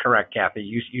that is correct, Kathy.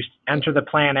 You enter the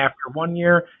plan after 1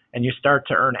 year and you start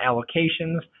to earn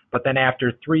allocations, but then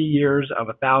after 3 years of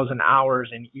 1,000 hours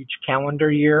in each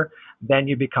calendar year, then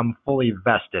you become fully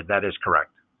vested. That is correct.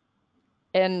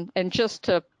 And just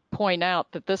to point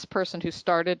out that this person who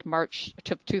started March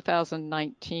of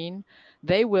 2019,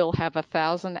 they will have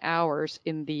 1,000 hours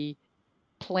in the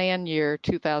plan year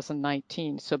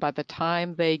 2019. So by the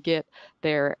time they get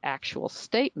their actual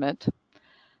statement,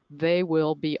 they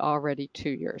will be already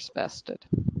 2 years vested.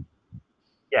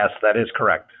 Yes, that is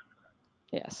correct.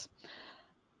 Yes.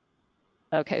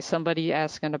 Okay, somebody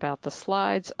asking about the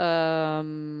slides.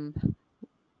 When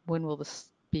will this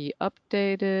be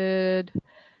updated?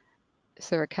 Is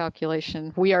there a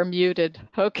calculation? We are muted.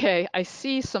 Okay, I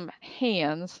see some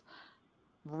hands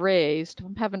raised.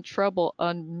 I'm having trouble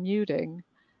unmuting.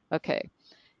 Okay,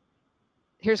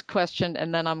 here's a question,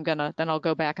 and then I'll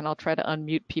go back and I'll try to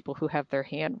unmute people who have their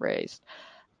hand raised.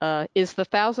 Is the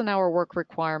 1,000-hour work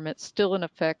requirement still in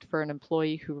effect for an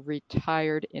employee who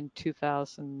retired in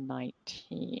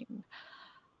 2019?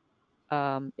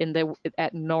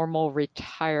 At normal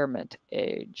retirement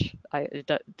age.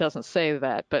 It doesn't say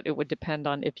that, but it would depend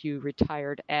on if you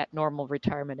retired at normal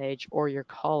retirement age or you're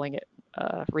calling it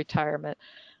retirement.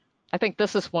 I think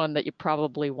this is one that you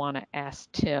probably want to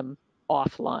ask Tim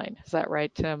offline. Is that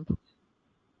right, Tim?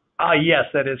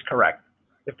 Yes, that is correct.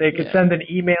 If they could Yeah, send an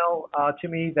email to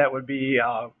me, that would be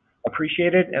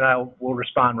appreciated, and I will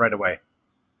respond right away.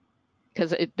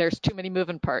 because there's too many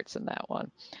moving parts in that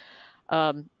one.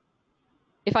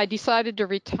 If I decided to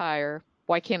retire,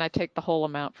 why can't I take the whole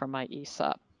amount from my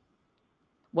ESOP?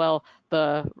 Well,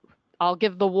 I'll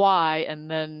give the why, and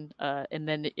then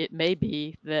it may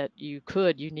be that you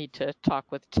need to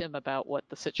talk with Tim about what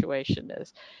the situation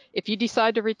is. If you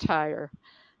decide to retire,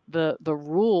 the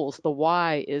rules, the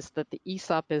why is that the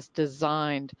ESOP is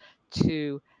designed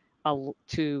to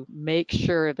make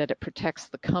sure that it protects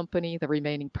the company, the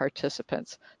remaining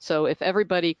participants. So if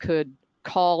everybody could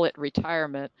call it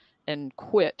retirement and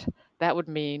quit, that would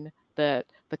mean that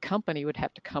the company would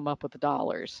have to come up with the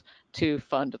dollars to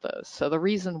fund those. So the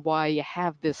reason why you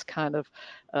have this kind of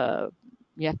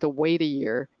you have to wait a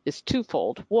year is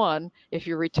twofold. One, if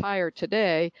you retire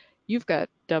today, you've got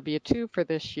W-2 for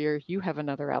this year, you have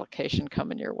another allocation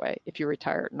coming your way if you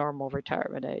retire at normal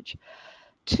retirement age.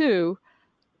 Two,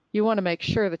 you want to make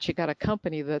sure that you got a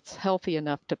company that's healthy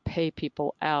enough to pay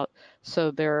people out.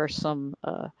 So there are some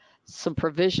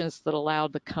provisions that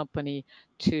allowed the company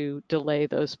to delay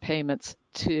those payments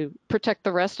to protect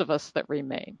the rest of us that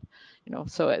remain.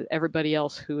 So everybody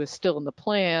else who is still in the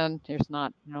plan, there's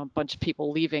not a bunch of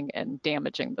people leaving and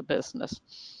damaging the business.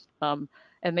 And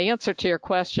the answer to your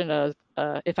question is,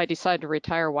 if I decide to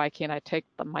retire, why can't I take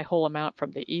my whole amount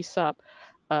from the ESOP?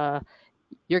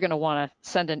 You're going to want to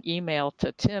send an email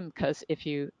to Tim, because if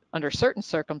you, under certain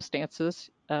circumstances,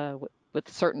 with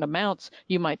certain amounts,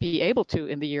 you might be able to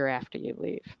in the year after you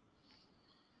leave.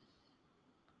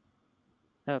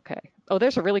 Okay. Oh,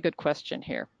 there's a really good question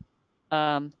here.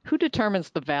 Who determines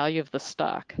the value of the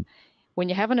stock? When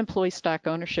you have an employee stock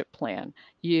ownership plan,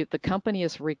 the company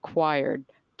is required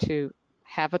to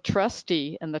have a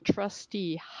trustee, and the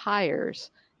trustee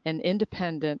hires an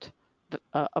independent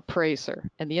appraiser.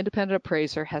 And the independent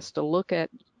appraiser has to look at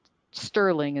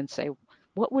Sterling and say,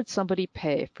 what would somebody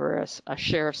pay for a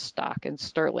share of stock in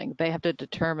Sterling? They have to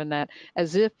determine that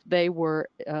as if they were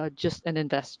just an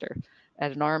investor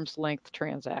at an arm's length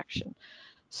transaction.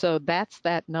 So that's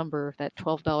that number, that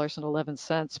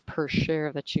 $12.11 per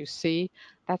share that you see.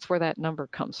 That's where that number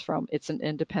comes from. It's an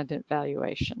independent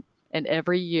valuation. And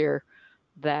every year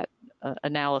that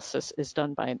analysis is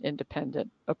done by an independent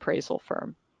appraisal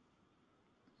firm.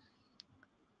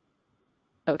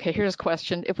 Okay, here's a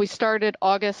question. If we started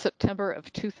August, September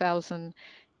of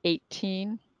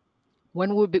 2018,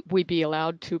 when would we be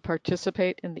allowed to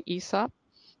participate in the ESOP?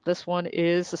 This one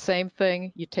is the same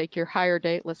thing. You take your hire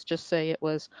date. Let's just say it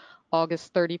was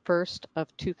August 31st of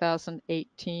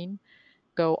 2018.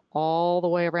 Go all the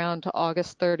way around to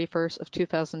August 31st of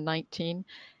 2019.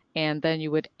 And then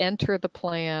you would enter the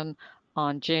plan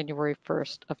on January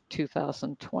 1st of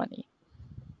 2020.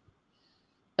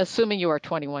 Assuming you are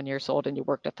 21 years old and you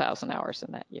worked 1,000 hours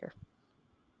in that year.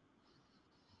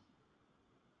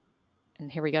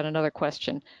 And here we got another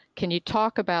question. Can you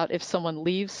talk about if someone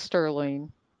leaves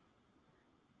Sterling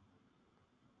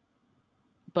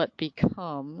but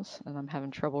becomes, and I'm having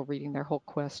trouble reading their whole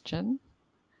question.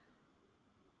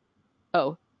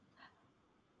 Oh,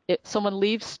 if someone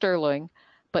leaves Sterling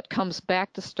but comes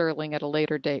back to sterling at a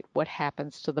later date, what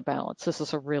happens to the balance? This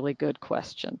is a really good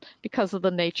question. Because of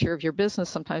the nature of your business,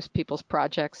 sometimes people's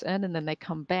projects end and then they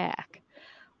come back.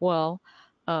 Well,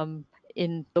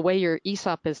 in the way your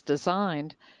ESOP is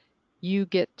designed, you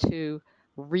get to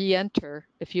re-enter.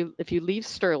 If you leave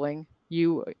sterling,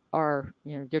 you're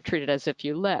treated as if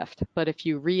you left. But if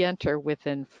you re-enter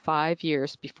within 5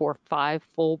 years, before 5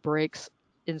 full breaks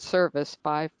in service,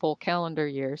 5 full calendar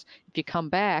years, if you come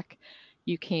back,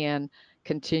 you can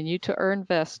continue to earn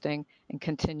vesting and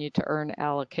continue to earn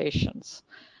allocations.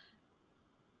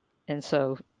 And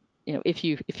so, if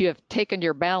you have taken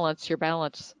your balance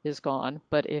is gone.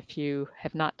 But if you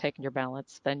have not taken your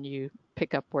balance, then you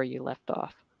pick up where you left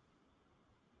off.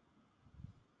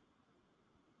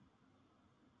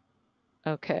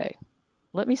 Okay,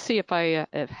 let me see if I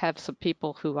have some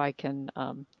people who I can,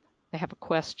 they have a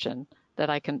question that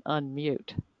I can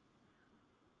unmute.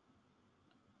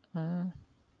 I'm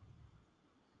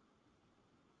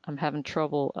having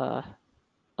trouble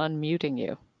unmuting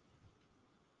you.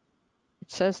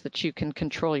 It says that you can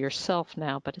control yourself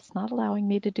now, but it's not allowing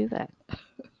me to do that.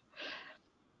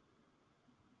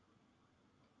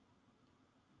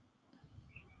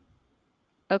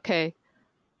 Okay,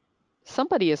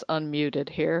 somebody is unmuted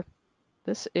here.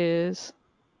 This is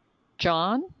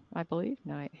John, I believe.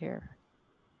 No, right here.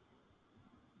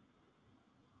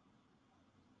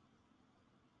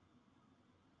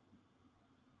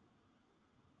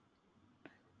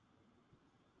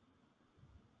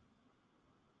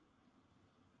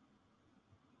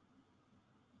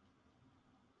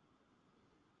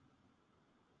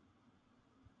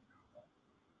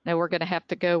 Now we're going to have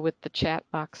to go with the chat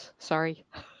box. Sorry.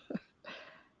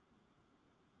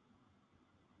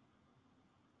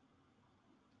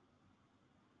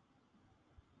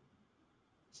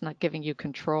 It's not giving you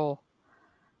control.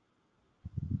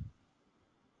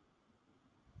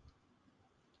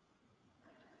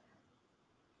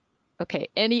 Okay,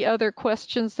 any other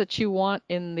questions that you want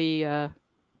in the,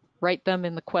 write them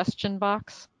in the question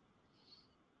box?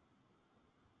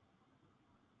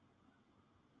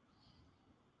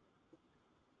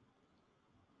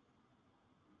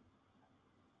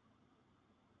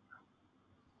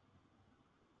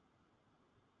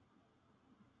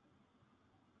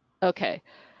 Okay,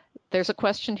 there's a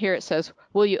question here. It says,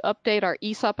 will you update our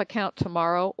ESOP account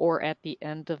tomorrow or at the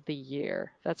end of the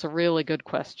year? That's a really good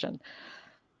question.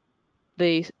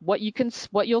 What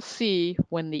you'll see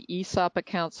when the ESOP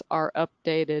accounts are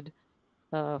updated,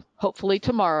 hopefully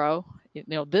tomorrow,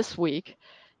 this week,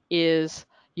 is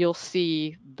you'll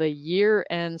see the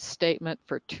year-end statement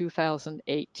for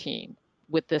 2018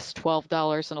 with this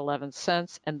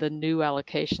 $12.11 and the new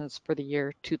allocations for the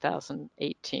year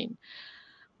 2018.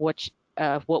 What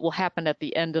will happen at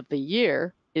the end of the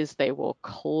year is they will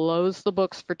close the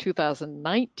books for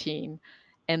 2019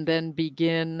 and then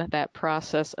begin that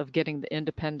process of getting the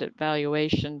independent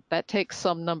valuation. That takes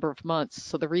some number of months.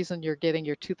 So the reason you're getting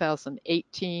your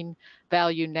 2018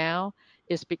 value now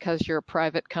is because you're a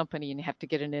private company and you have to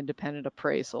get an independent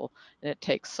appraisal, and it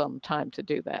takes some time to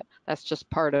do that. That's just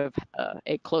part of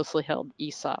a closely held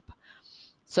ESOP.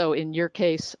 So in your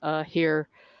case here,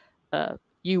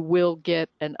 you will get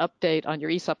an update on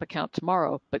your ESOP account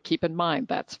tomorrow, but keep in mind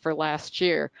that's for last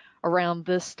year. Around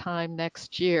this time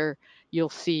next year, you'll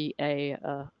see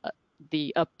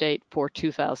the update for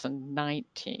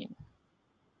 2019.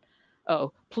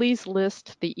 Oh, please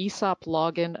list the ESOP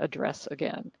login address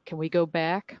again. Can we go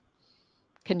back?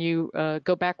 Can you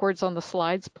go backwards on the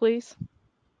slides, please?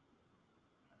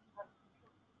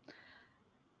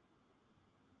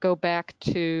 Go back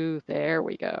to, there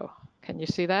we go. Can you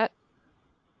see that?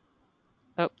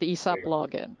 Oh, the ESOP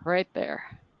login, right there.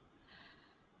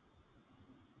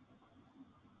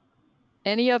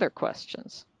 Any other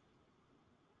questions?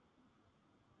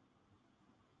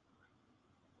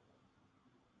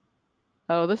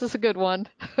 Oh, this is a good one.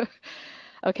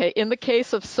 Okay, in the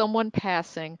case of someone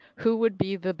passing, who would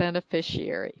be the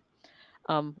beneficiary?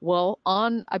 Well,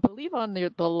 I believe on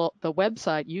the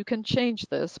website, you can change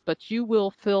this, but you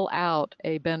will fill out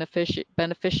a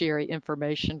beneficiary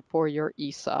information for your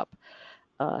ESOP,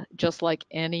 just like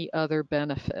any other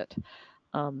benefit.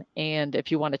 And if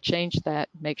you want to change that,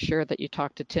 make sure that you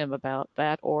talk to Tim about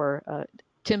that. Or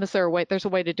Tim, is there a way? There's a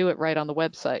way to do it right on the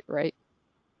website, right?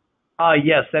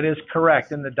 Yes, that is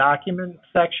correct. In the document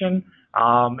section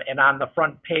and on the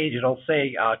front page, it'll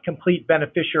say complete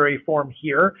beneficiary form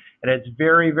here. And it's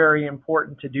very, very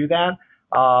important to do that.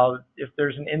 If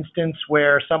there's an instance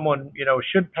where someone,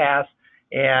 should pass,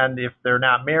 and if they're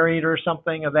not married or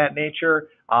something of that nature,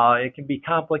 it can be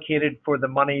complicated for the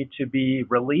money to be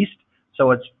released.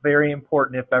 So it's very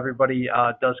important if everybody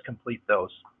does complete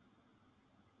those.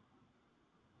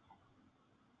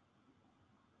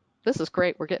 This is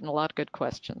great. We're getting a lot of good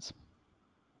questions.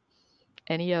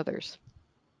 Any others?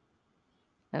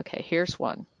 Okay, here's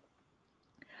one.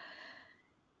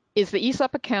 Is the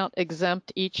ESOP account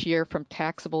exempt each year from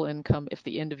taxable income if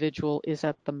the individual is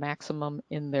at the maximum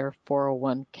in their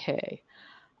 401k?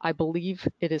 I believe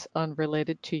it is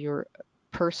unrelated to your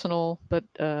personal, but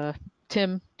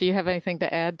Tim, do you have anything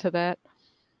to add to that?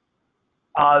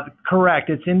 Correct.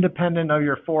 It's independent of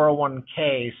your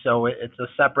 401k, so it's a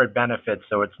separate benefit,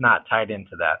 so it's not tied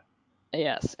into that.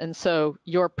 Yes, and so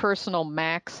your personal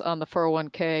max on the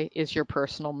 401k is your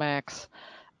personal max,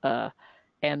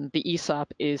 and the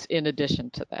ESOP is in addition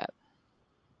to that.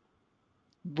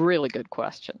 Really good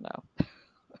question, though.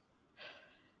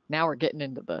 Now we're getting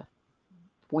into the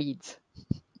weeds.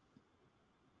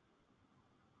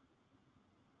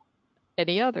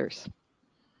 Any others?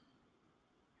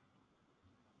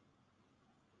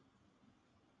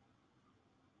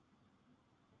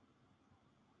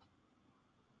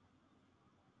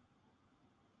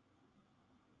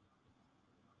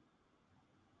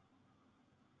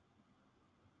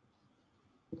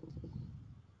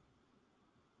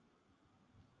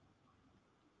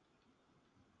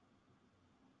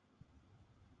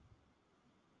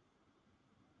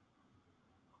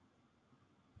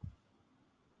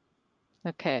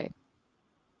 Okay.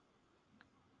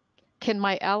 Can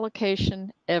my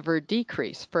allocation ever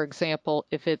decrease? For example,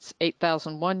 if it's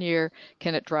 8,000 one year,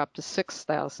 can it drop to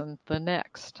 6,000 the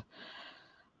next?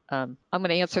 I'm going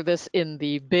to answer this in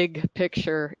the big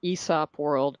picture ESOP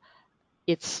world.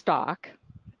 It's stock,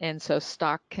 and so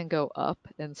stock can go up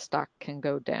and stock can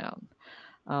go down.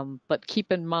 But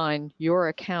keep in mind, your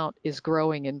account is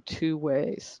growing in two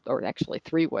ways, or actually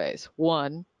three ways.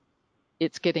 One,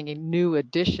 it's getting a new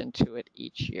addition to it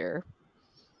each year.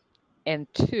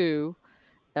 And two,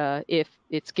 if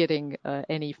it's getting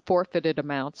any forfeited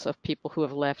amounts of people who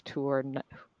have left who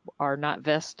are not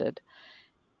vested.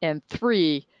 And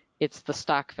three, it's the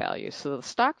stock value. So the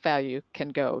stock value can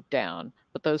go down,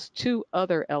 but those two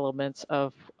other elements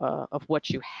of what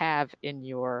you have in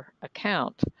your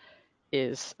account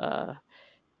is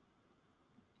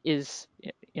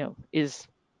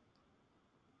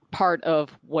part of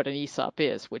what an ESOP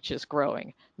is, which is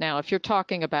growing. Now, if you're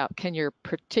talking about can your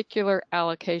particular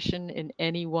allocation in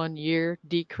any one year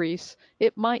decrease,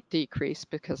 it might decrease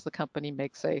because the company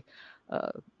makes a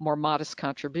more modest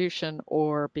contribution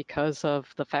or because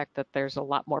of the fact that there's a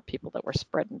lot more people that we're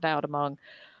spreading out among.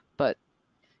 But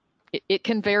it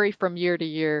can vary from year to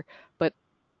year, but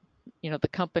the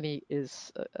company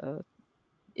is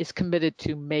committed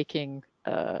to making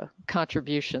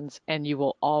contributions, and you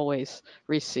will always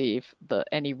receive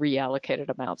any reallocated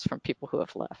amounts from people who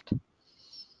have left.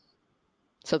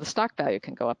 So the stock value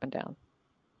can go up and down.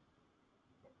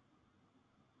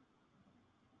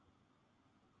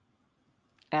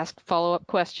 Ask follow-up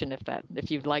question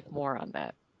if you'd like more on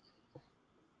that.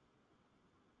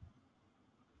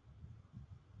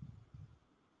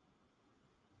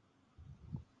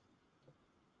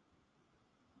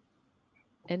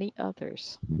 Any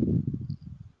others?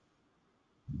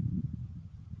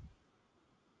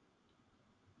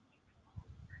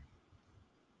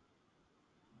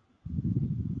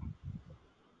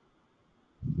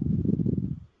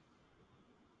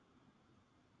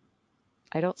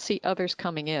 I don't see others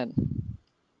coming in.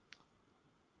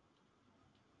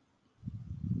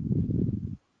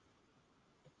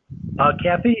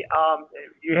 Kathy,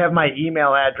 you have my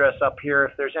email address up here.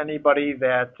 If there's anybody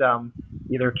that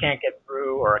either can't get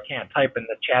through or can't type in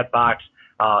the chat box,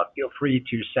 feel free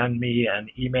to send me an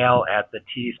email at the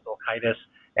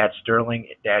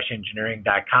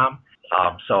tsilkaitis@sterling-engineering.com.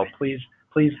 So please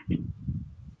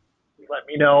let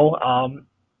me know,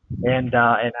 and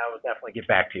I will definitely get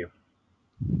back to you.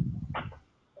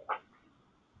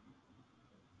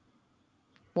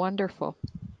 Wonderful.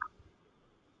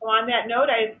 Well, on that note,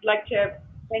 I'd like to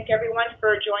thank everyone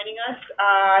for joining us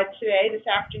today, this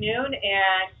afternoon,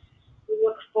 and we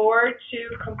look forward to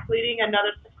completing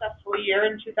another successful year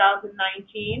in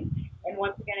 2019. And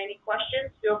once again, any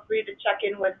questions, feel free to check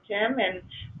in with Tim, and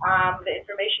the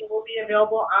information will be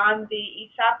available on the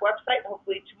ESOP website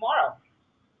hopefully tomorrow.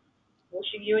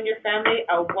 Wishing you and your family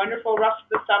a wonderful rest of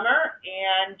the summer,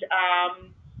 and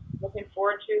looking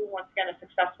forward to, once again, a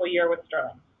successful year with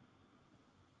Sterling.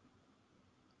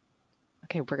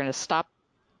 Okay, we're going to stop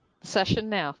the session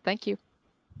now. Thank you.